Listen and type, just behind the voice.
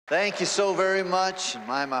Thank you so very much.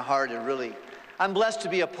 My heart, I'm blessed to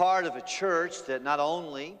be a part of a church that not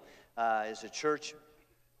only is a church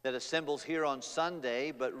that assembles here on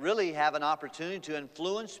Sunday, but really have an opportunity to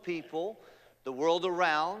influence people the world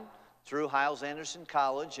around through Hiles-Anderson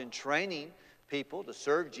College and training people to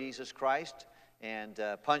serve Jesus Christ and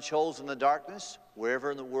punch holes in the darkness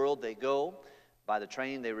wherever in the world they go by the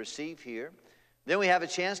training they receive here. Then we have a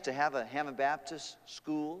chance to have a Hammond Baptist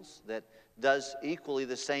schools that does equally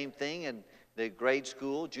the same thing in the grade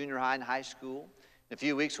school, junior high and high school. In a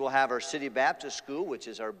few weeks we'll have our City Baptist School, which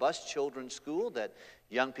is our bus children's school that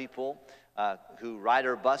young people who ride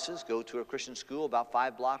our buses go to a Christian school about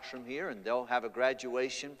 5 blocks from here, and they'll have a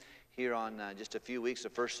graduation here on just a few weeks, the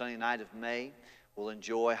first Sunday night of May. We'll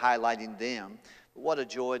enjoy highlighting them. But what a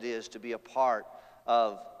joy it is to be a part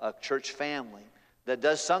of a church family that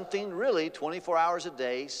does something really 24 hours a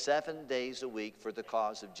day, 7 days a week for the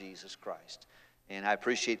cause of Jesus Christ. And I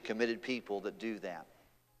appreciate committed people that do that.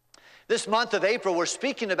 This month of April, we're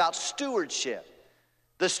speaking about stewardship,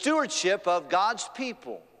 the stewardship of God's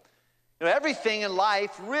people. You know, everything in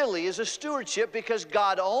life really is a stewardship because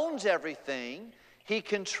God owns everything, He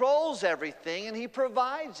controls everything, and He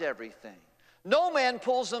provides everything. No man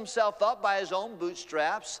pulls himself up by his own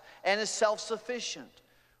bootstraps and is self-sufficient.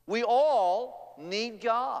 We all need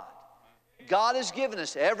God. God has given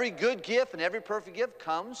us every good gift, and every perfect gift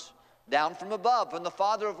comes down from above, from the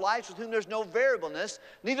Father of lights, with whom there's no variableness,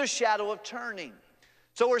 neither shadow of turning.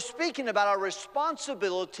 So we're speaking about our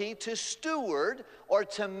responsibility to steward or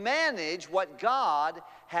to manage what God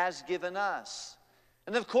has given us.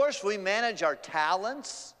 And of course, we manage our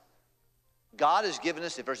talents. God has given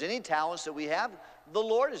us, if there's any talents that we have, the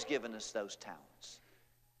Lord has given us those talents.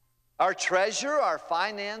 Our treasure, our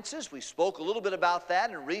finances, we spoke a little bit about that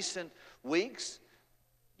in recent weeks.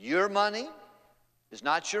 Your money is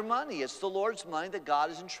not your money. It's the Lord's money that God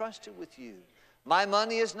has entrusted with you. My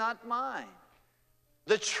money is not mine.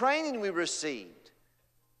 The training we received,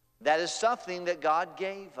 that is something that God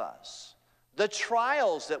gave us. The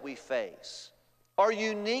trials that we face are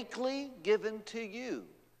uniquely given to you,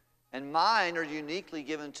 and mine are uniquely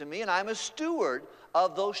given to me, and I'm a steward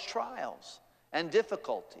of those trials and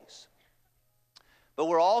difficulties. But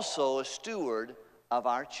we're also a steward of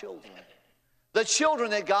our children. The children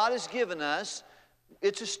that God has given us,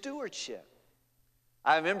 it's a stewardship.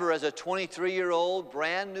 I remember as a 23-year-old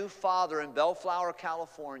brand new father in Bellflower,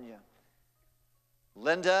 California,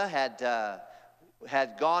 Linda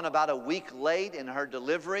had gone about a week late in her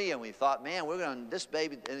delivery, and we thought, man, we're going to, this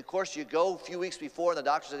baby, and of course you go a few weeks before, and the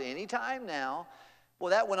doctor said, anytime now.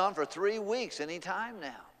 Well, that went on for 3 weeks, anytime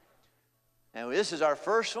now. And this is our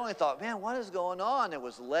first one. I thought, man, what is going on? It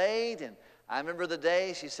was late, and I remember the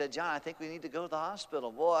day she said, John, I think we need to go to the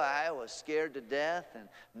hospital. Boy, I was scared to death and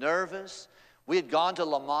nervous. We had gone to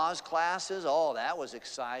Lamaze classes. Oh, that was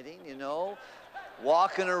exciting, you know.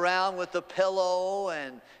 Walking around with the pillow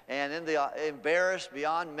and in the embarrassed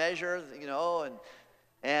beyond measure, you know.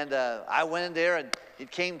 And I went in there, and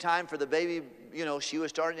it came time for the baby. You know, she was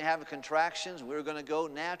starting to have contractions. We were going to go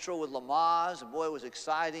natural with Lamaze, and boy, it was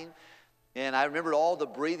exciting. And I remember all the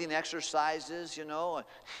breathing exercises, you know.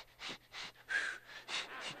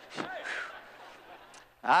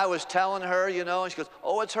 I was telling her, you know, and she goes,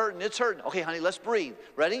 oh, it's hurting, it's hurting. Okay, honey, let's breathe.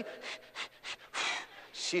 Ready?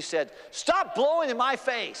 She said, stop blowing in my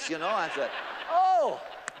face, you know. I said, oh.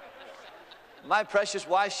 My precious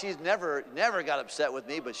wife, she's never got upset with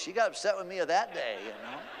me, but she got upset with me that day, you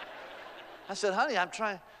know. I said, honey, I'm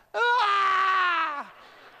trying. Ah!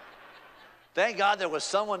 Thank God there was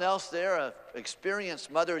someone else there, an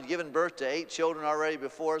experienced mother who had given birth to 8 children already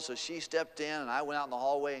before, so she stepped in, and I went out in the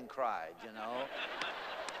hallway and cried, you know.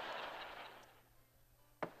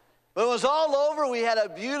 But it was all over. We had a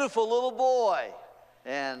beautiful little boy,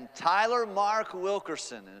 and Tyler Mark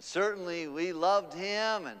Wilkerson, and certainly we loved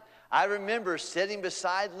him. And I remember sitting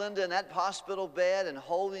beside Linda in that hospital bed and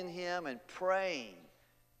holding him and praying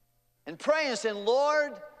and saying,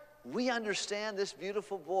 Lord, we understand this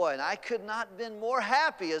beautiful boy, and I could not have been more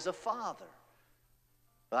happy as a father.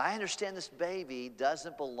 But I understand this baby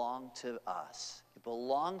doesn't belong to us. It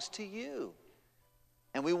belongs to you.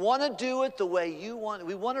 And we want to do it the way you want.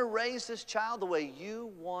 We want to raise this child the way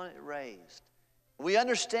you want it raised. We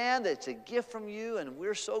understand that it's a gift from you, and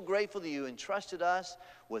we're so grateful that you entrusted us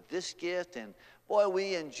with this gift. And boy,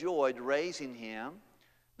 we enjoyed raising him.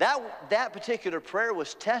 That particular prayer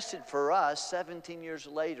was tested for us 17 years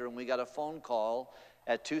later, and we got a phone call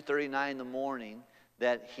at 2:39 in the morning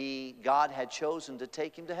that God had chosen to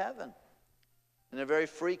take him to heaven in a very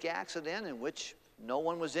freak accident in which no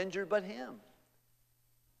one was injured but him.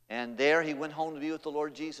 And there he went home to be with the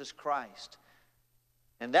Lord Jesus Christ.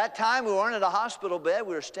 And that time we weren't at a hospital bed.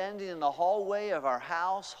 We were standing in the hallway of our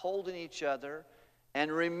house, holding each other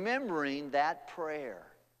and remembering that prayer,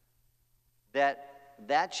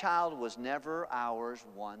 that child was never ours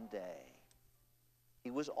one day.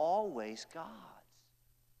 He was always God's.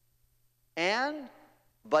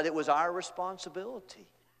 But it was our responsibility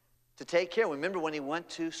to take care. Remember when he went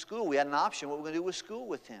to school, we had an option what we're going to do with school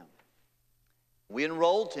with him. We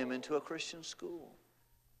enrolled him into a Christian school.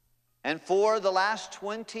 And for the last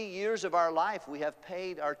 20 years of our life, we have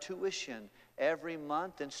paid our tuition every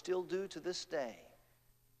month and still do to this day.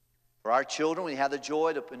 For our children, we have the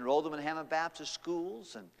joy to enroll them in Hammond Baptist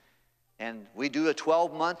schools. And we do a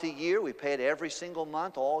 12-month a year. We pay it every single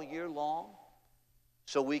month all year long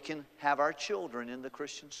so we can have our children in the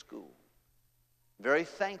Christian school. Very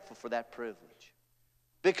thankful for that privilege.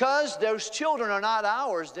 Because those children are not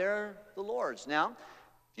ours, they're the Lord's. Now,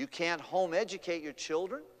 you can't home educate your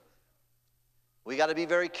children. We got to be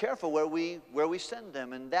very careful where we send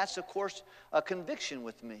them. And that's, of course, a conviction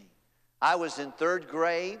with me. I was in third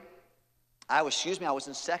grade. I was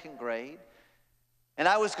in second grade. And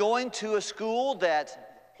I was going to a school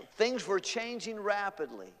that things were changing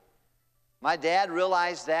rapidly. My dad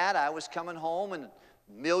realized that. I was coming home, and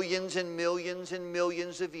millions and millions and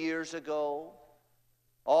millions of years ago,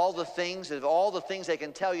 all the things they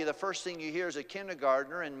can tell you, the first thing you hear as a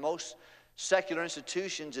kindergartner in most secular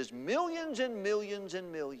institutions is millions and millions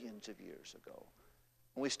and millions of years ago.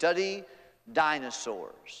 When we study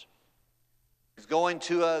dinosaurs. I was going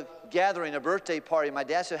to a gathering, a birthday party. My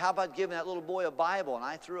dad said, how about giving that little boy a Bible? And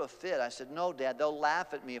I threw a fit. I said, no, Dad, they'll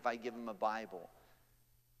laugh at me if I give him a Bible.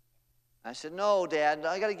 I said, no, Dad,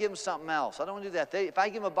 I got to give him something else. I don't want to do that. If I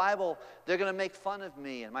give him a Bible, they're going to make fun of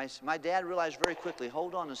me. And my dad realized very quickly,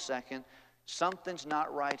 hold on a second, something's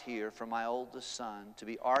not right here for my oldest son to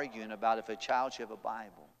be arguing about if a child should have a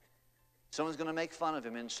Bible. Someone's going to make fun of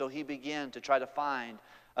him. And so he began to try to find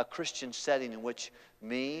a Christian setting in which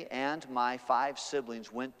me and my 5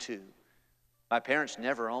 siblings went to. My parents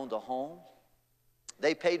never owned a home.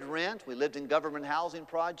 They paid rent. We lived in government housing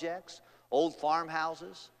projects, old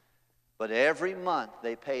farmhouses. But every month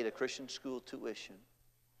they paid a Christian school tuition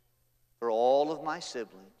for all of my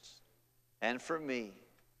siblings and for me.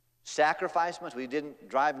 Sacrificed much. We didn't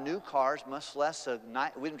drive new cars, much less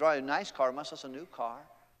we didn't drive a nice car, much less a new car.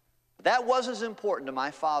 But that wasn't as important to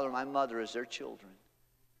my father and my mother as their children.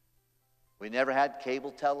 We never had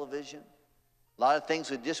cable television. A lot of things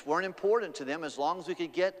that just weren't important to them. As long as we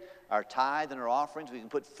could get our tithe and our offerings, we can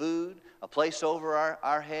put food, a place over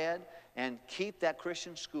our head, and keep that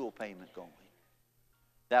Christian school payment going.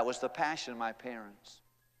 That was the passion of my parents.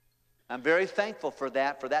 I'm very thankful for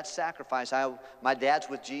that sacrifice. My dad's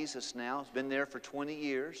with Jesus now. He's been there for 20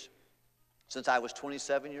 years, since I was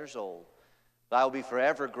 27 years old. But I will be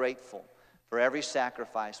forever grateful for every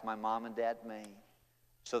sacrifice my mom and dad made,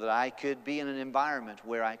 so that I could be in an environment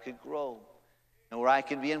where I could grow and where I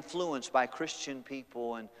could be influenced by Christian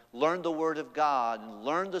people and learn the Word of God and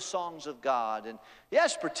learn the songs of God and,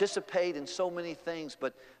 yes, participate in so many things,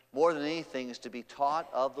 but more than anything is to be taught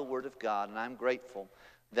of the Word of God, and I'm grateful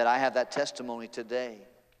that I have that testimony today.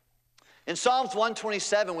 In Psalms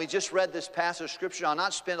 127, we just read this passage of Scripture. I'll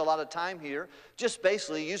not spend a lot of time here, just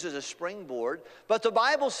basically use it as a springboard. But the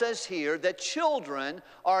Bible says here that children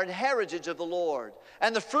are an heritage of the Lord,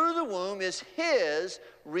 and the fruit of the womb is His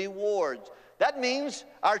reward. That means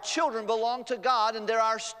our children belong to God, and they're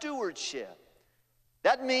our stewardship.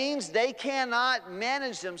 That means they cannot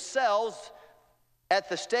manage themselves at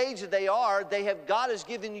the stage that they are. God has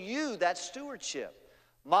given you that stewardship.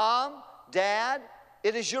 Mom, Dad,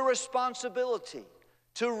 it is your responsibility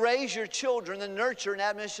to raise your children in the nurture and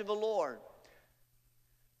admonition of the Lord.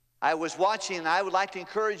 I was watching, and I would like to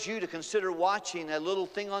encourage you to consider watching a little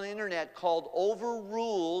thing on the internet called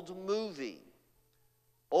Overruled Movie.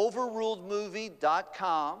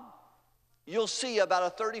 Overruledmovie.com. You'll see about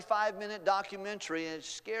a 35-minute documentary, and it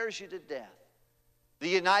scares you to death. The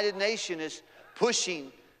United Nations is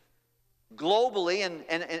pushing globally,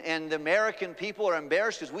 and the American people are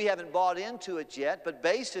embarrassed because we haven't bought into it yet, but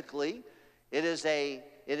basically it is a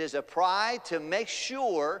pride to make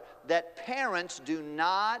sure that parents do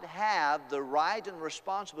not have the right and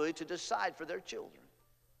responsibility to decide for their children.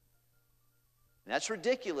 And that's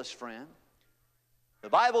ridiculous, friend. The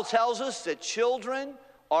Bible tells us that children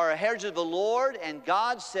are a heritage of the Lord, and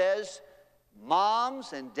God says,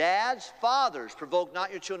 moms and dads, fathers, provoke not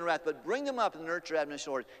your children to wrath, but bring them up in the nurture and admonition of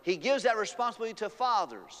the Lord. He gives that responsibility to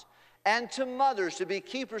fathers and to mothers to be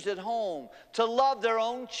keepers at home, to love their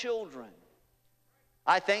own children.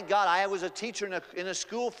 I thank God I was a teacher in a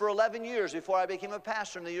school for 11 years before I became a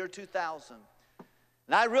pastor in the year 2000.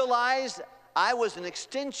 And I realized I was an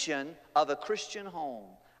extension of a Christian home.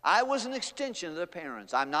 I was an extension of the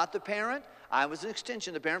parents. I'm not the parent. I was an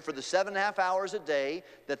extension of the parent for the 7.5 hours a day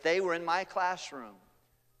that they were in my classroom.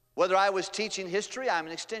 Whether I was teaching history, I'm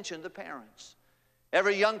an extension of the parents.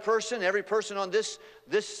 Every young person, every person on this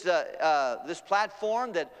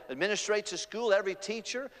platform that administrates a school, every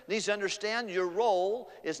teacher needs to understand your role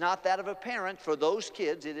is not that of a parent. For those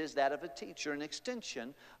kids, it is that of a teacher, an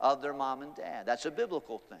extension of their mom and dad. That's a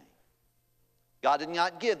biblical thing. God did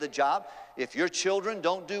not give the job. If your children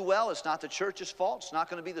don't do well, it's not the church's fault. It's not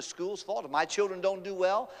going to be the school's fault. If my children don't do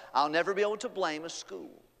well, I'll never be able to blame a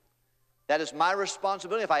school. That is my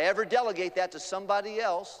responsibility. If I ever delegate that to somebody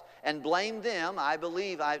else and blame them, I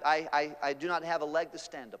believe I do not have a leg to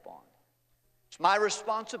stand upon. It's my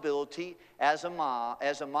responsibility as a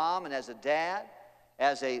mom and as a dad,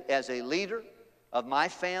 as a leader of my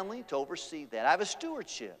family to oversee that. I have a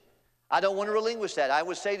stewardship. I don't want to relinquish that. I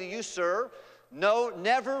would say to you, sir, no,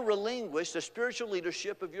 never relinquish the spiritual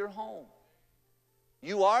leadership of your home.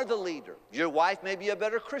 You are the leader. Your wife may be a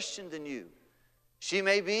better Christian than you. She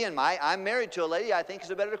may be, and I'm married to a lady I think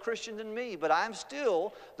is a better Christian than me, but I have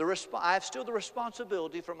still the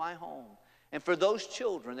responsibility for my home and for those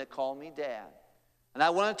children that call me dad. And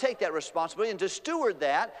I want to take that responsibility, and to steward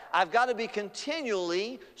that, I've got to be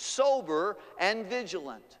continually sober and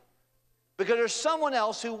vigilant. Because there's someone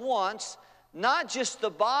else who wants not just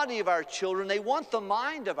the body of our children, they want the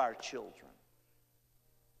mind of our children.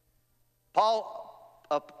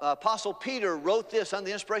 Apostle Peter wrote this under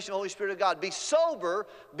the inspiration of the Holy Spirit of God. Be sober,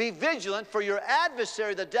 be vigilant, for your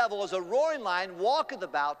adversary, the devil, as a roaring lion, walketh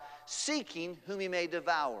about, seeking whom he may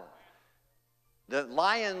devour. The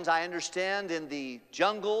lions, I understand, in the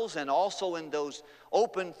jungles and also in those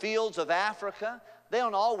open fields of Africa, they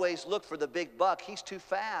don't always look for the big buck. He's too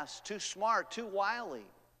fast, too smart, too wily.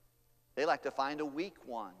 They like to find a weak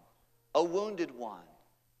one, a wounded one,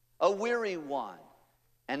 a weary one,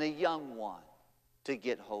 and a young one to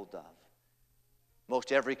get hold of.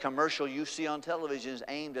 Most every commercial you see on television is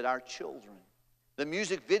aimed at our children. The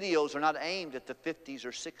music videos are not aimed at the 50s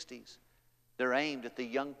or 60s. They're aimed at the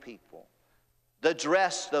young people. The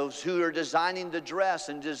dress, those who are designing the dress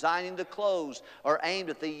and designing the clothes are aimed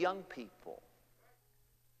at the young people.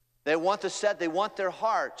 They want the set, they want their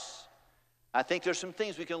hearts. I think there's some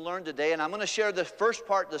things we can learn today, and I'm going to share the first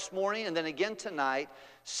part this morning and then again tonight,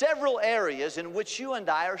 several areas in which you and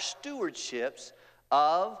I are stewardships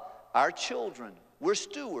of our children. We're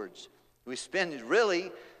stewards. We spend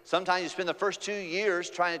sometimes you spend the first 2 years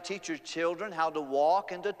trying to teach your children how to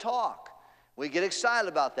walk and to talk. We get excited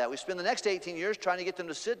about that. We spend the next 18 years trying to get them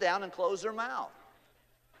to sit down and close their mouth.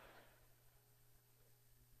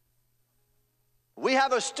 We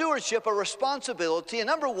have a stewardship, a responsibility. And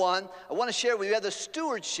number one, I want to share with you, we have the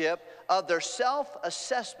stewardship of their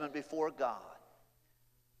self-assessment before God.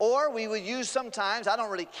 Or we would use sometimes, I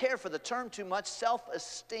don't really care for the term too much,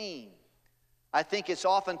 self-esteem. I think it's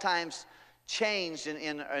oftentimes changed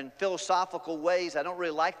in philosophical ways. I don't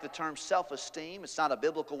really like the term self-esteem. It's not a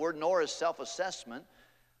biblical word, nor is self-assessment.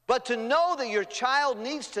 But to know that your child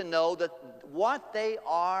needs to know that what they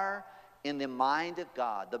are in the mind of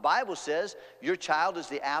God. The Bible says your child is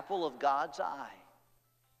the apple of God's eye.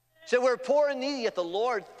 So we're poor and needy, yet the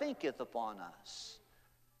Lord thinketh upon us.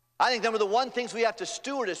 I think number one things we have to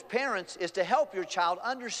steward as parents is to help your child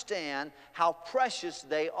understand how precious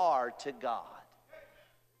they are to God.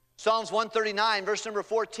 Psalms 139, verse number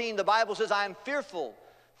 14, the Bible says, I am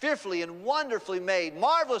fearfully and wonderfully made.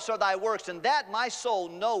 Marvelous are thy works, and that my soul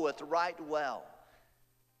knoweth right well.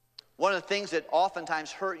 One of the things that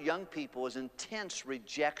oftentimes hurt young people is intense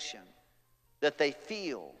rejection that they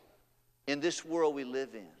feel in this world we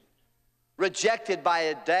live in. Rejected by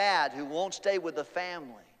a dad who won't stay with the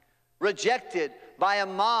family. Rejected by a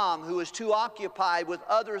mom who is too occupied with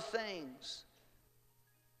other things.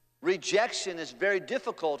 Rejection is very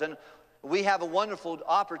difficult, and we have a wonderful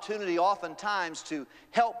opportunity oftentimes to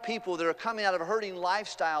help people that are coming out of hurting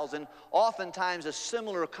lifestyles, and oftentimes a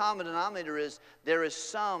similar common denominator is there is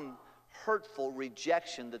some hurtful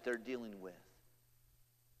rejection that they're dealing with.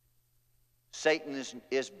 Satan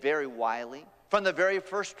is very wily. From the very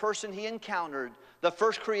first person he encountered, the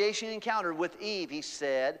first creation he encountered with Eve, he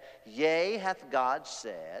said, yea, hath God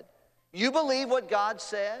said. You believe what God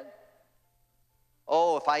said?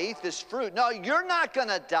 Oh, if I eat this fruit, no, you're not going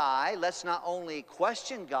to die. Let's not only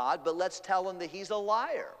question God, but let's tell him that he's a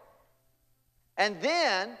liar. And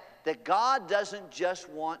then that God doesn't just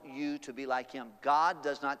want you to be like him. God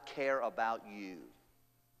does not care about you.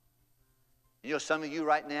 You know, some of you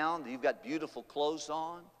right now, you've got beautiful clothes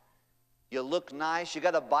on. You look nice. You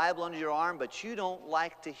got a Bible under your arm, but you don't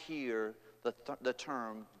like to hear the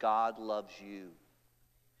term, God loves you.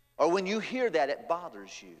 Or when you hear that, it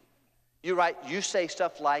bothers you. You say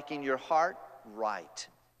stuff like in your heart, right.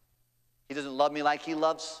 He doesn't love me like he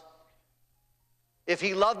loves. If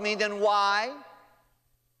he loved me, then why?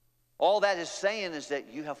 All that is saying is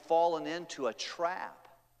that you have fallen into a trap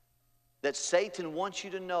that Satan wants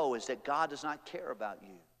you to know is that God does not care about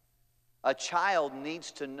you. A child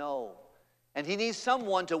needs to know. And he needs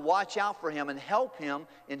someone to watch out for him and help him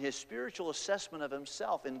in his spiritual assessment of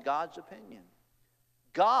himself in God's opinion.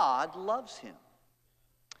 God loves him.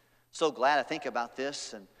 So glad I think about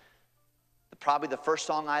this. And probably the first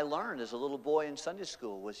song I learned as a little boy in Sunday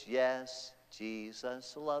school was, Yes,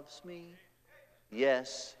 Jesus loves me.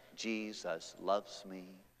 Yes, Jesus loves me.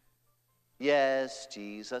 Yes,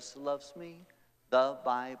 Jesus loves me. The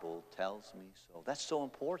Bible tells me so. That's so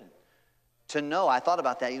important to know. I thought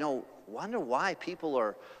about that. Wonder why people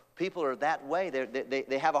are that way.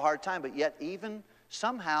 They have a hard time, but yet even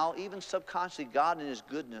somehow, even subconsciously, God in his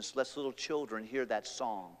goodness lets little children hear that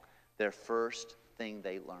song, their first thing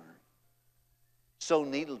they learn. So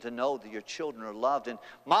needed to know that your children are loved. And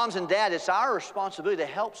moms and dads, it's our responsibility to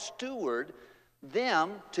help steward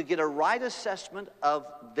them to get a right assessment of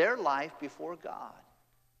their life before God.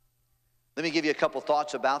 Let me give you a couple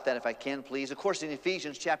thoughts about that if I can, please. Of course, in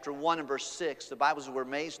Ephesians chapter 1 and verse 6, the Bible says we're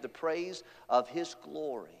amazed at the praise of his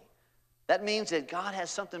glory. That means that God has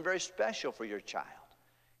something very special for your child.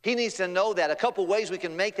 He needs to know that. A couple ways we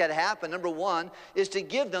can make that happen. Number one is to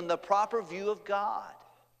give them the proper view of God.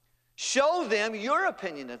 Show them your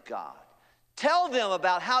opinion of God. Tell them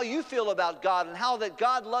about how you feel about God and how that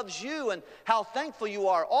God loves you and how thankful you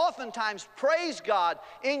are. Oftentimes, praise God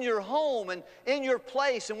in your home and in your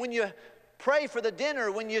place. And when you pray for the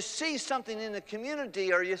dinner, when you see something in the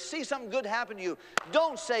community or you see something good happen to you,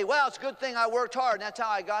 don't say, well, it's a good thing I worked hard and that's how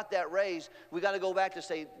I got that raise. We got to go back to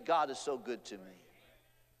say, God is so good to me.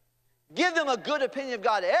 Give them a good opinion of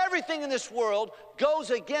God. Everything in this world goes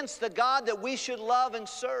against the God that we should love and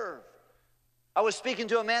serve. I was speaking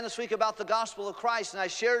to a man this week about the gospel of Christ, and I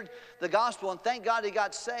shared the gospel, and thank God he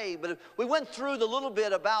got saved. But we went through the little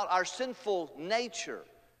bit about our sinful nature.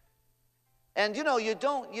 And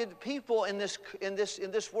people in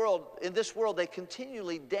this world, they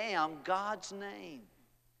continually damn God's name.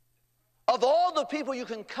 Of all the people you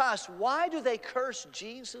can cuss, why do they curse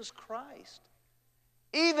Jesus Christ?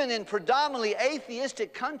 Even in predominantly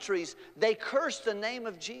atheistic countries, they curse the name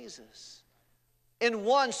of Jesus. In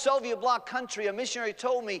one Soviet bloc country, a missionary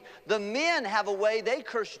told me the men have a way they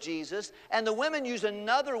curse Jesus, and the women use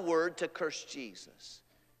another word to curse Jesus.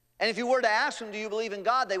 And if you were to ask them, do you believe in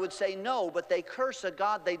God? They would say no, but they curse a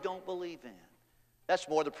God they don't believe in. That's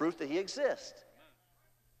more the proof that he exists.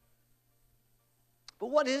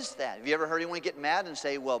 But what is that? Have you ever heard anyone get mad and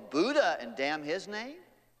say, well, Buddha, and damn his name?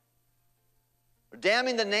 Or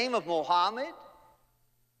damning the name of Muhammad?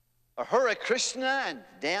 Or Hare Krishna and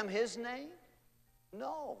damn his name?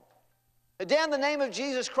 No. Damn the name of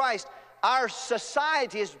Jesus Christ. Our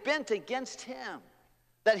society is bent against him.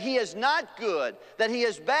 That he is not good. That he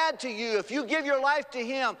is bad to you. If you give your life to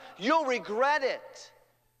him, you'll regret it.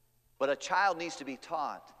 But a child needs to be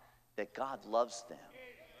taught that God loves them.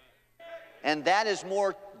 And that's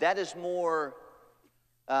more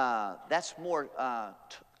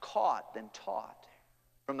caught than taught.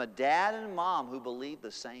 From a dad and a mom who believe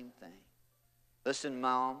the same thing. Listen,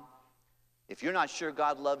 Mom. If you're not sure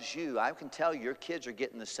God loves you, I can tell you your kids are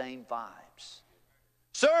getting the same vibes.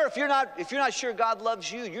 Sir, if you're not sure God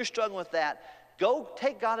loves you, you're struggling with that, go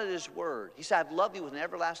take God at his word. He said, I've loved you with an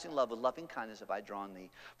everlasting love, with loving kindness have I drawn thee.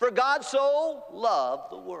 For God so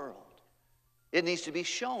loved the world. It needs to be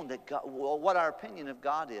shown that what our opinion of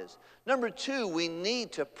God is. Number two, we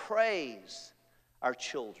need to praise our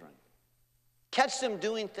children. Catch them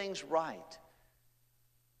doing things right.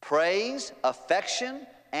 Praise, affection,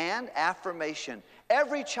 and affirmation.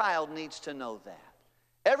 Every child needs to know that.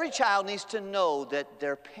 Every child needs to know that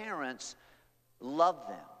their parents love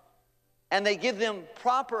them. And they give them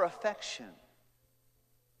proper affection.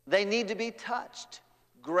 They need to be touched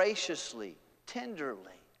graciously,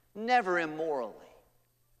 tenderly, never immorally.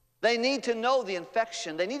 They need to know the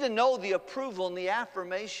affection. They need to know the approval and the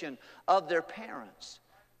affirmation of their parents.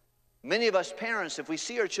 Many of us parents, if we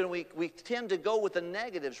see our children, we tend to go with the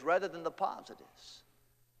negatives rather than the positives.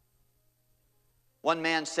 One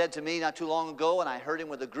man said to me not too long ago, and I heard him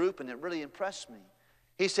with a group, and it really impressed me.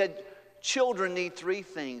 He said, children need three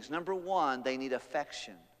things. Number one, they need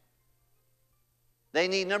affection. They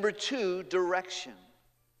need, number two, direction.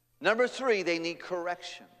 Number three, they need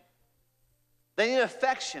correction. They need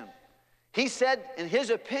affection. He said, in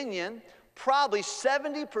his opinion, probably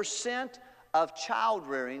 70% of child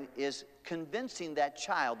rearing is convincing that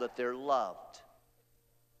child that they're loved.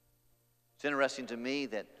 It's interesting to me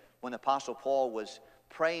that when the Apostle Paul was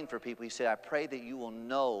praying for people, he said, I pray that you will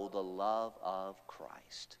know the love of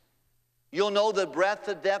Christ. You'll know the breadth,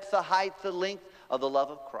 the depth, the height, the length of the love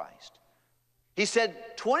of Christ. He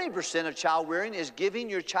said 20% of child rearing is giving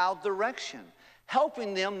your child direction,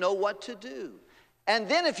 helping them know what to do. And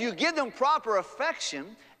then if you give them proper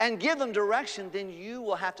affection and give them direction, then you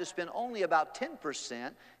will have to spend only about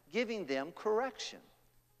 10% giving them correction,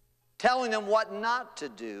 telling them what not to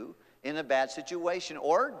do in a bad situation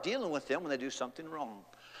or dealing with them when they do something wrong.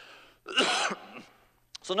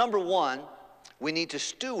 So number one, we need to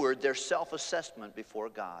steward their self-assessment before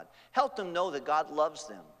God. Help them know that God loves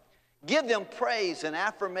them. Give them praise and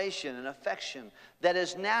affirmation and affection that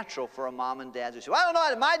is natural for a mom and dad to say, well, I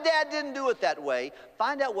don't know, my dad didn't do it that way.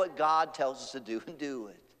 Find out what God tells us to do and do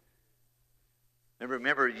it.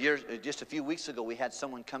 Remember just a few weeks ago, we had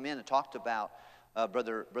someone come in and talked about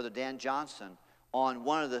Brother Dan Johnson on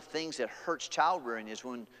one of the things that hurts child rearing is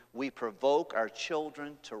when we provoke our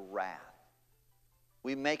children to wrath.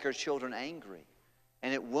 We make our children angry,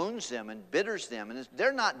 and it wounds them and bitters them, and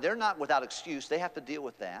they're not without excuse. They have to deal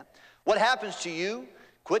with that. What happens to you?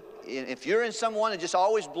 If you're in someone that just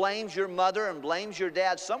always blames your mother and blames your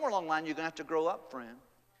dad, somewhere along the line you're going to have to grow up, friend.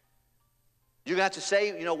 You're going to have to say,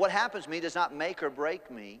 you know, what happens to me does not make or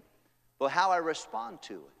break me, but how I respond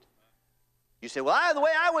to it. You say, well, the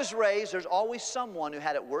way I was raised, there's always someone who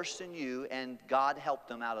had it worse than you, and God helped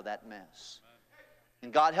them out of that mess.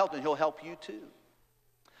 And God helped them. He'll help you too.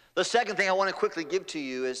 The second thing I want to quickly give to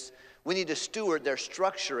you is we need to steward their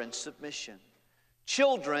structure and submission.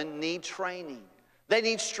 Children need training. They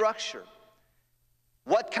need structure.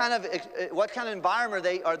 What kind of environment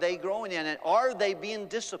are they growing in, and are they being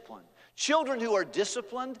disciplined? Children who are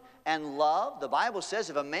disciplined and loved, the Bible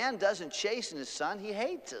says if a man doesn't chasten his son, he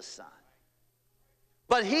hates his son.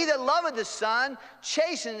 But he that loveth the son,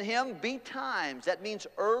 chasteneth him betimes. That means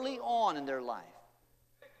early on in their life.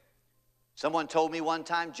 Someone told me one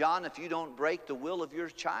time, John, if you don't break the will of your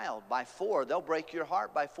child by 4, they'll break your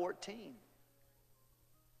heart by 14.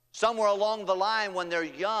 Somewhere along the line when they're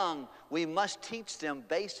young, we must teach them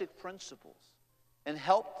basic principles and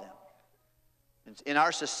help them. In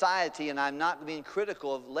our society, and I'm not being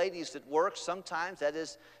critical of ladies that work, sometimes that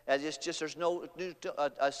is just there's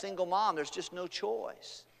a single mom, there's just no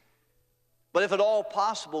choice. But if at all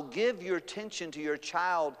possible, give your attention to your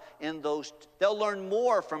child in those. They'll learn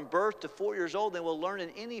more from birth to 4 years old than will learn in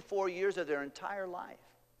any 4 years of their entire life.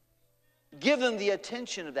 Give them the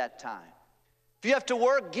attention of that time. If you have to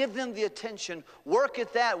work, give them the attention. Work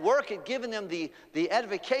at that. Work at giving them the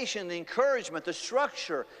edification, the encouragement, the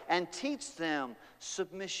structure, and teach them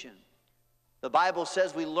submission. The Bible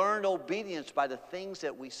says we learn obedience by the things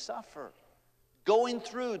that we suffer. Going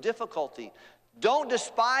through difficulty. Don't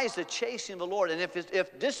despise the chastening of the Lord. And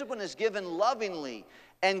if discipline is given lovingly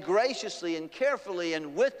and graciously and carefully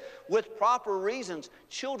and with proper reasons,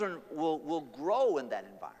 children will grow in that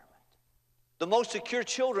environment. The most secure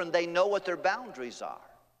children, they know what their boundaries are.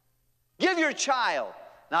 Give your child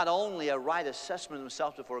not only a right assessment of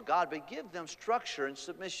themselves before God, but give them structure and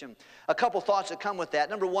submission. A couple thoughts that come with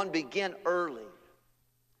that. Number one, begin early.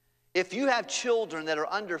 If you have children that are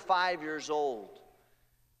under 5 years old,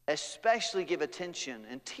 especially give attention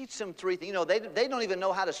and teach them 3 things. You know, they don't even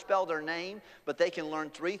know how to spell their name, but they can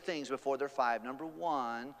learn 3 things before they're 5. Number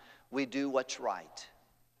one, we do what's right.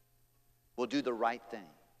 We'll do the right thing.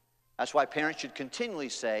 That's why parents should continually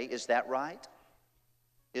say, is that right?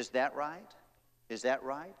 Is that right? Is that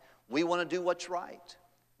right? We want to do what's right.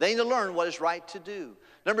 They need to learn what is right to do.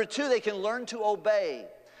 Number 2, they can learn to obey.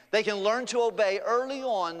 They can learn to obey early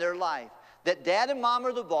on in their life. That dad and mom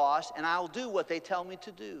are the boss, and I'll do what they tell me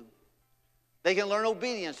to do. They can learn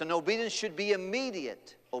obedience, and obedience should be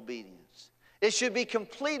immediate obedience. It should be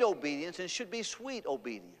complete obedience, and it should be sweet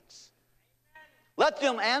obedience. Let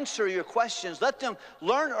them answer your questions. Let them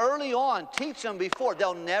learn early on. Teach them before.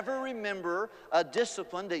 They'll never remember a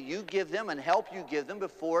discipline that you give them and help you give them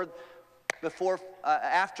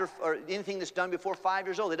after, or anything that's done before 5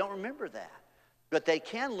 years old. They don't remember that. But they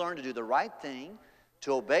can learn to do the right thing,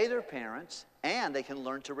 to obey their parents, and they can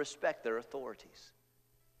learn to respect their authorities.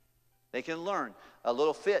 They can learn a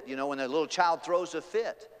little fit. You know, when a little child throws a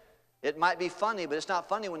fit, it might be funny, but it's not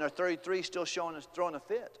funny when they're 33 still throwing a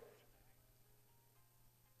fit.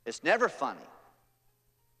 It's never funny.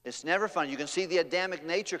 It's never funny. You can see the Adamic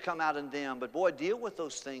nature come out in them, but boy, deal with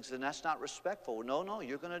those things, and that's not respectful. No,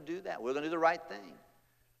 you're going to do that. We're going to do the right thing.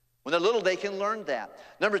 When they're little, they can learn that.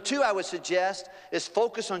 Number 2, I would suggest, is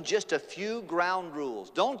focus on just a few ground rules.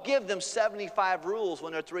 Don't give them 75 rules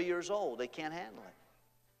when they're 3 years old. They can't handle it.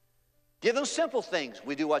 Give them simple things.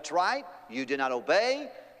 We do what's right. You did not obey.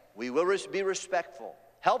 We will be respectful.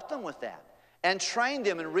 Help them with that. And train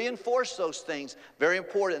them and reinforce those things. Very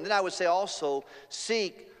important. And then I would say also,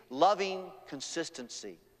 seek loving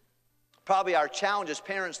consistency. Probably our challenge as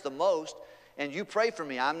parents the most, and you pray for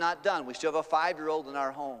me, I'm not done. We still have a 5-year-old in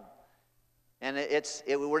our home. And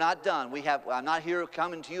we're not done. I'm not here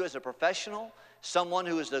coming to you as a professional, someone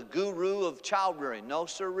who is the guru of child rearing. No,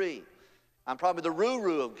 sirree. I'm probably the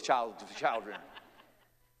roo-roo of child rearing.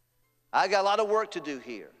 I got a lot of work to do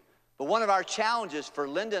here. But one of our challenges for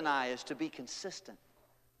Linda and I is to be consistent.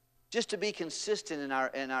 Just to be consistent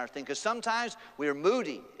in our thing. Because sometimes we are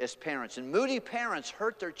moody as parents, and moody parents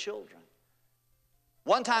hurt their children.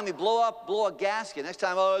 One time we blow a gasket. Next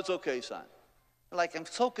time, oh, it's okay, son. They're like, I'm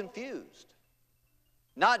so confused.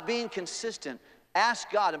 Not being consistent. Ask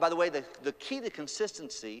God. And by the way, the key to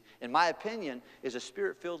consistency, in my opinion, is a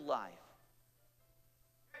spirit-filled life.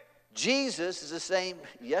 Jesus is the same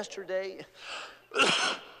yesterday,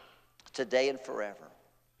 today, and forever.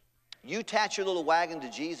 You attach your little wagon to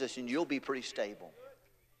Jesus and you'll be pretty stable.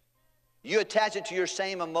 You attach it to your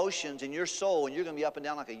same emotions in your soul and you're going to be up and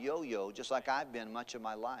down like a yo-yo, just like I've been much of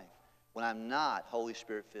my life when I'm not Holy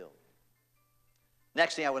Spirit filled.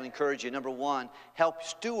 Next thing I would encourage you, number one, help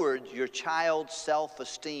steward your child's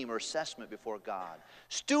self-esteem or assessment before God.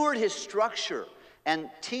 Steward his structure and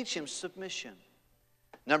teach him submission.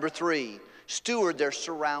 Number three, steward their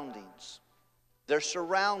surroundings. Their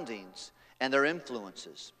surroundings and their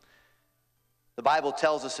influences. The Bible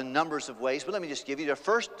tells us in numbers of ways, but let me just give you their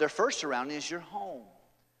first surrounding is your home.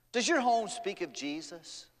 Does your home speak of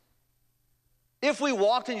Jesus? If we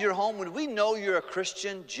walked into your home, would we know you're a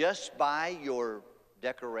Christian just by your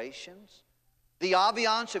decorations? The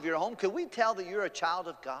ambiance of your home, could we tell that you're a child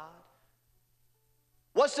of God?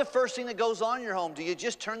 What's the first thing that goes on in your home? Do you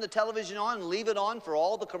just turn the television on and leave it on for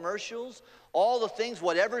all the commercials, all the things,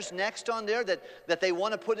 whatever's next on there that they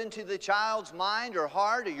want to put into the child's mind or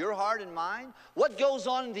heart or your heart and mind? What goes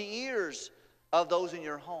on in the ears of those in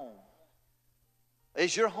your home?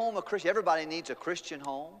 Is your home a Christian? Everybody needs a Christian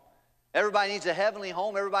home. Everybody needs a heavenly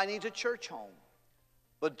home. Everybody needs a church home.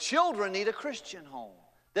 But children need a Christian home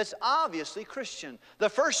that's obviously Christian. The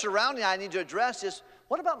first surrounding I need to address is,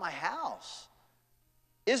 what about my house?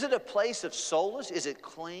 Is it a place of solace? Is it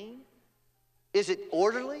clean? Is it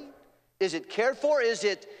orderly? Is it cared for?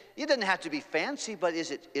 It doesn't have to be fancy, but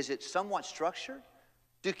is it somewhat structured?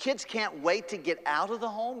 Do kids can't wait to get out of the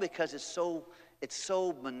home because it's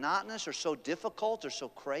so monotonous or so difficult or so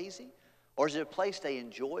crazy? Or is it a place they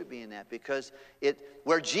enjoy being at? Because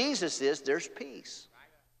where Jesus is, there's peace.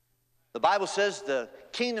 The Bible says the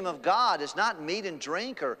kingdom of God is not meat and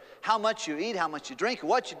drink or how much you eat, how much you drink,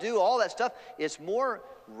 what you do, all that stuff. It's more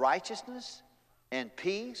righteousness and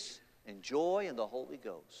peace and joy in the Holy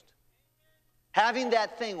Ghost. Having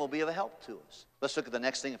that thing will be of help to us. Let's look at the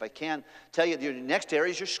next thing. If I can tell you, the next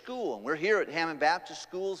area is your school. And we're here at Hammond Baptist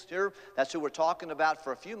Schools here. That's who we're talking about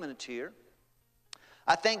for a few minutes here.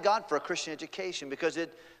 I thank God for a Christian education because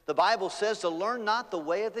the Bible says to learn not the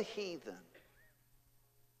way of the heathen.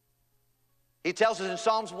 He tells us in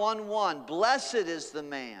Psalms 1:1, blessed is the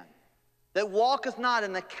man that walketh not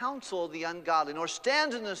in the counsel of the ungodly, nor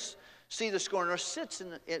stands in the seat of the scorn, nor stands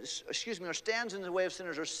in the way of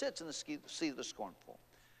sinners, or sits in the seat of the scornful.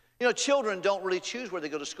 You know, children don't really choose where they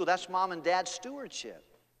go to school. That's mom and dad's stewardship.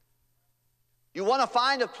 You want to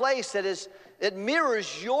find a place it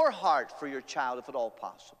mirrors your heart for your child, if at all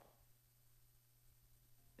possible.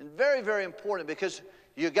 And very, very important, because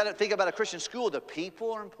you've got to think about a Christian school. The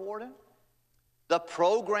people are important. The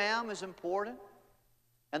program is important.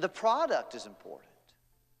 And the product is important.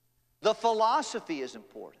 The philosophy is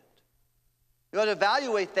important. You ought to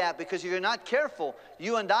evaluate that, because if you're not careful,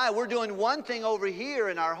 you and I, we're doing one thing over here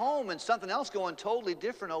in our home and something else going totally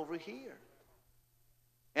different over here.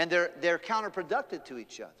 And they're counterproductive to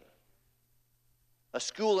each other. A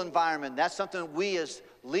school environment, that's something we as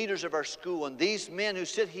leaders of our school and these men who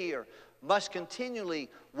sit here must continually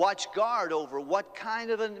watch guard over. What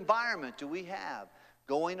kind of an environment do we have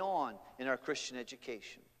going on in our Christian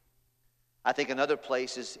education? I think another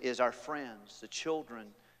place is our friends, the children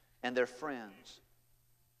and their friends.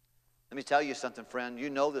 Let me tell you something, friend. You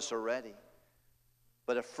know this already.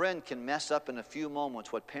 But a friend can mess up in a few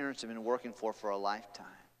moments what parents have been working for a lifetime.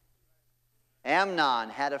 Amnon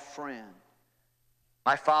had a friend.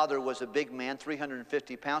 My father was a big man,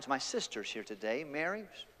 350 pounds. My sister's here today. Mary,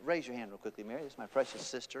 raise your hand real quickly, Mary. This is my precious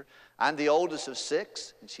sister. I'm the oldest of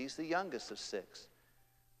 6, and she's the youngest of 6.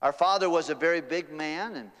 Our father was a very big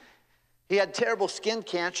man, and he had terrible skin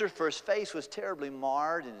cancer, for his face was terribly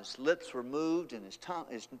marred, and his lips were moved, and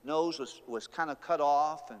his nose was kind of cut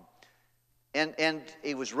off. And And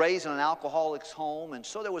he was raised in an alcoholic's home, and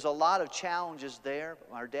so there was a lot of challenges there.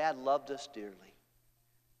 But our dad loved us dearly.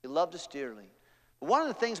 He loved us dearly. But one of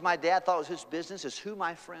the things my dad thought was his business is who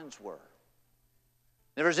my friends were.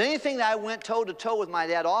 If there was anything that I went toe-to-toe with my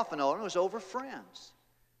dad often over, it was over friends.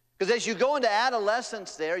 Because as you go into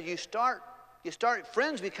adolescence there,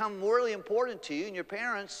 friends become really important to you, and your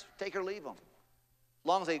parents take or leave them, as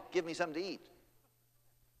long as they give me something to eat.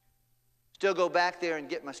 Still go back there and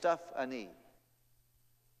get my stuff I need.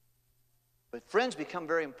 But friends become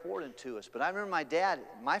very important to us. But I remember my dad,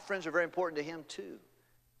 my friends are very important to him too.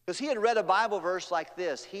 Because he had read a Bible verse like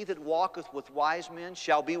this: he that walketh with wise men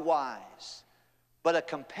shall be wise, but a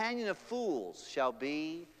companion of fools shall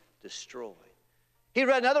be destroyed. He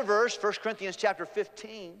read another verse, 1 Corinthians chapter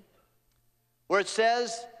 15, where it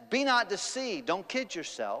says, be not deceived, don't kid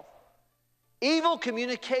yourself. Evil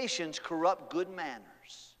communications corrupt good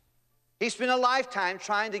manners. He spent a lifetime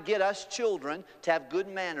trying to get us children to have good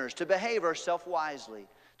manners, to behave ourselves wisely,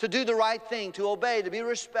 to do the right thing, to obey, to be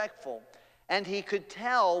respectful. And he could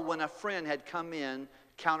tell when a friend had come in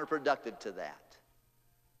counterproductive to that.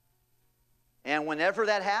 And whenever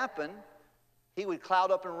that happened, he would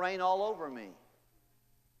cloud up and rain all over me.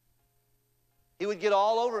 He would get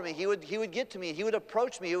all over me. He would get to me. He would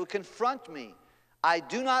approach me. He would confront me. I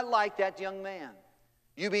do not like that young man.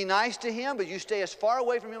 You be nice to him, but you stay as far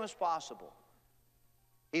away from him as possible.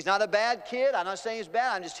 He's not a bad kid. I'm not saying he's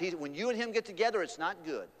bad. When you and him get together, it's not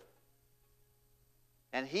good.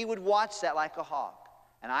 And he would watch that like a hawk,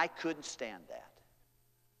 and I couldn't stand that.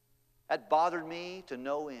 That bothered me to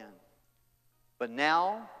no end. But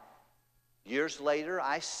now, years later,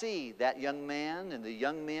 I see that young man and the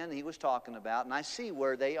young men he was talking about, and I see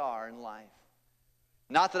where they are in life.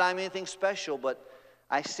 Not that I'm anything special, but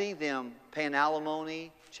I see them paying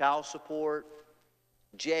alimony, child support,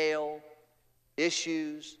 jail,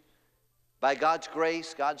 issues. By God's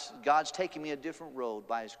grace, God's taking me a different road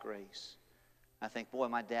by His grace. I think, boy,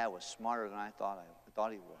 my dad was smarter than I thought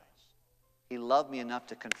he was. He loved me enough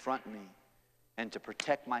to confront me and to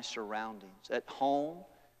protect my surroundings at home,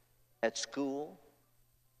 at school,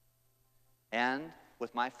 and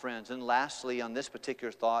with my friends. And lastly, on this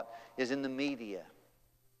particular thought, is in the media.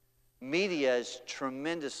 Media is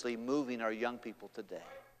tremendously moving our young people today.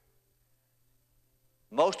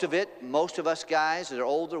 Most of us guys that are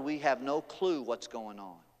older, we have no clue what's going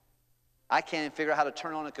on. I can't even figure out how to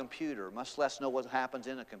turn on a computer, much less know what happens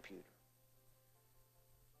in a computer.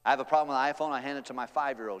 I have a problem with an iPhone, I hand it to my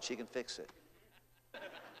 5-year-old. She can fix it.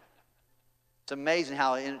 It's amazing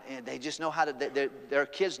how they just know how to, their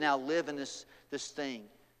kids now live in this thing.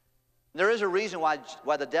 There is a reason why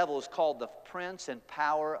the devil is called the prince and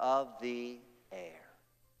power of the air.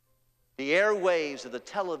 The airwaves of the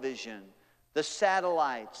television, the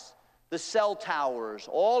satellites, the cell towers,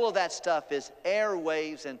 all of that stuff is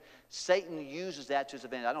airwaves, and Satan uses that to his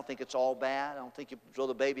advantage. I don't think it's all bad. I don't think you throw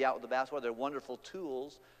the baby out with the bathwater. They're wonderful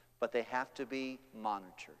tools, but they have to be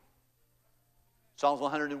monitored. Psalms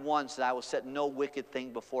 101 says, I will set no wicked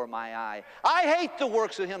thing before my eye. I hate the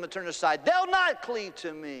works of him that turn aside. They'll not cleave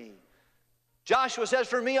to me. Joshua says,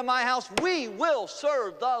 for me and my house, we will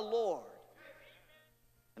serve the Lord.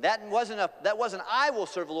 And that wasn't I will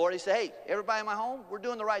serve the Lord. He said, hey, everybody in my home, we're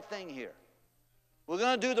doing the right thing here. We're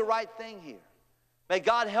going to do the right thing here. May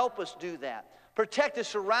God help us do that. Protect the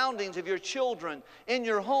surroundings of your children, in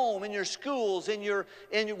your home, in your schools,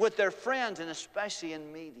 with their friends, and especially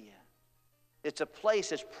in media. It's a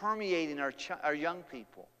place that's permeating our young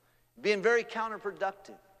people, being very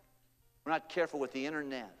counterproductive. We're not careful with the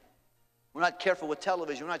internet. We're not careful with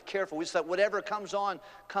television. We're not careful. We just let whatever comes on,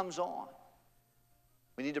 comes on.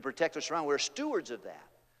 We need to protect our surroundings. We're stewards of that.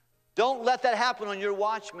 Don't let that happen on your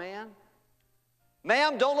watch, man.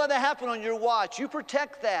 Ma'am, don't let that happen on your watch. You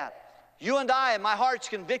protect that. You and I, and my heart's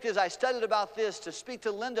convicted as I studied about this to speak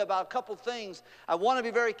to Linda about a couple things. I want to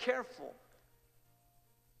be very careful.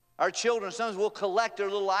 Our children, sometimes will collect their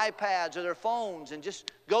little iPads or their phones and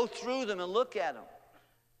just go through them and look at them.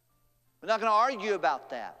 We're not going to argue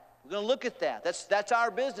about that. We're going to look at that. That's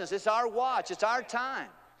our business. It's our watch. It's our time.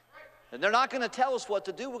 And they're not going to tell us what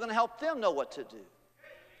to do. We're going to help them know what to do.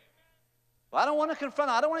 Well, I don't want to confront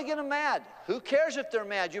them. I don't want to get them mad. Who cares if they're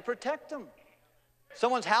mad? You protect them.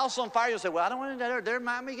 Someone's house on fire, you'll say, well, I don't want to, they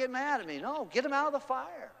might get mad at me. No, get them out of the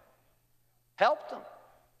fire. Help them.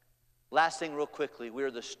 Last thing real quickly, we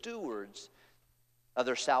are the stewards of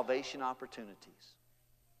their salvation opportunities.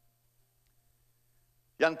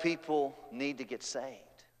 Young people need to get saved.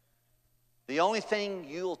 The only thing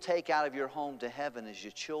you'll take out of your home to heaven is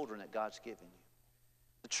your children that God's given you.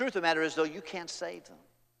 The truth of the matter is, though, you can't save them.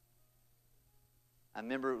 I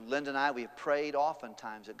remember Linda and I, we have prayed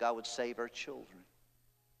oftentimes that God would save our children.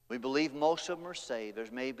 We believe most of them are saved.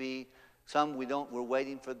 There's maybe some we're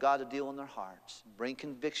waiting for God to deal in their hearts, bring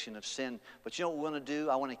conviction of sin. But you know what we want to do?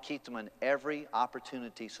 I want to keep them in every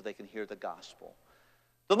opportunity so they can hear the gospel.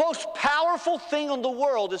 The most powerful thing in the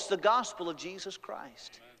world is the gospel of Jesus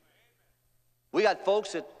Christ. We got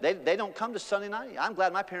folks that they don't come to Sunday night. I'm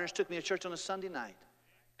glad my parents took me to church on a Sunday night,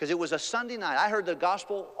 because it was a Sunday night. I heard the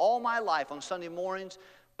gospel all my life on Sunday mornings,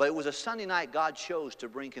 but it was a Sunday night God chose to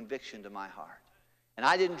bring conviction to my heart. And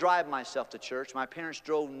I didn't drive myself to church. My parents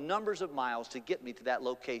drove numbers of miles to get me to that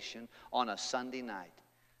location on a Sunday night.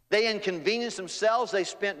 They inconvenienced themselves. They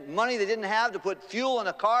spent money they didn't have to put fuel in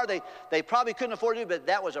a car. They probably couldn't afford to do, but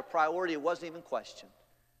that was a priority. It wasn't even questioned.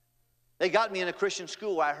 They got me in a Christian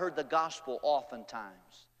school where I heard the gospel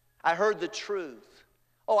oftentimes. I heard the truth.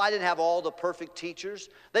 Oh, I didn't have all the perfect teachers.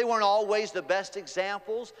 They weren't always the best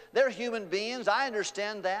examples. They're human beings. I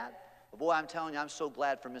understand that. But boy, I'm telling you, I'm so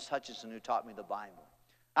glad for Miss Hutchinson who taught me the Bible.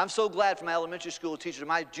 I'm so glad for my elementary school teachers,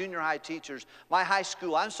 my junior high teachers, my high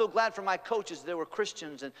school. I'm so glad for my coaches that were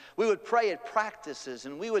Christians, and we would pray at practices,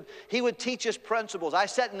 and he would teach us principles. I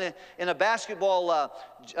sat in a basketball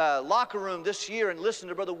locker room this year and listened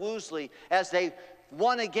to Brother Woosley as they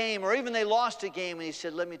won a game, or even they lost a game, and he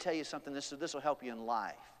said, let me tell you something, this will help you in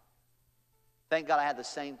life. Thank God I had the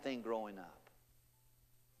same thing growing up.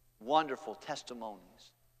 Wonderful testimonies.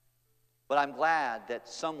 But I'm glad that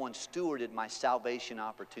someone stewarded my salvation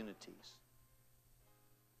opportunities.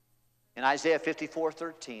 In Isaiah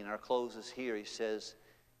 54:13, our close is here, he says,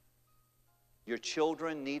 your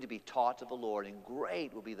children need to be taught of the Lord, and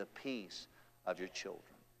great will be the peace of your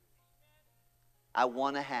children. I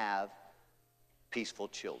want to have peaceful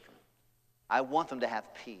children. I want them to have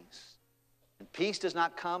peace. And peace does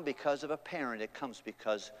not come because of a parent. It comes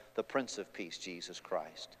because the Prince of Peace, Jesus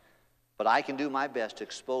Christ. But I can do my best to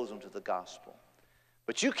expose them to the gospel.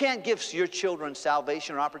 But you can't give your children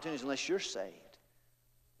salvation or opportunities unless you're saved.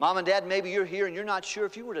 Mom and Dad, maybe you're here and you're not sure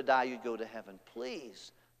if you were to die, you'd go to heaven.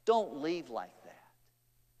 Please, don't leave like that.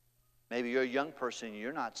 Maybe you're a young person and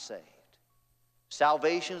you're not saved.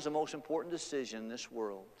 Salvation is the most important decision in this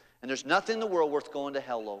world. And there's nothing in the world worth going to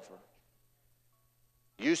hell over.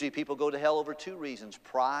 Usually people go to hell over two reasons: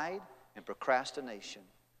 pride and procrastination.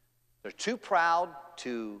 They're too proud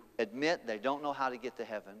to admit they don't know how to get to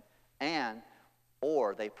heaven,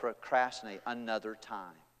 or they procrastinate another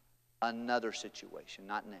time, another situation,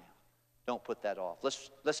 not now. Don't put that off. Let's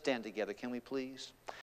stand together, can we please?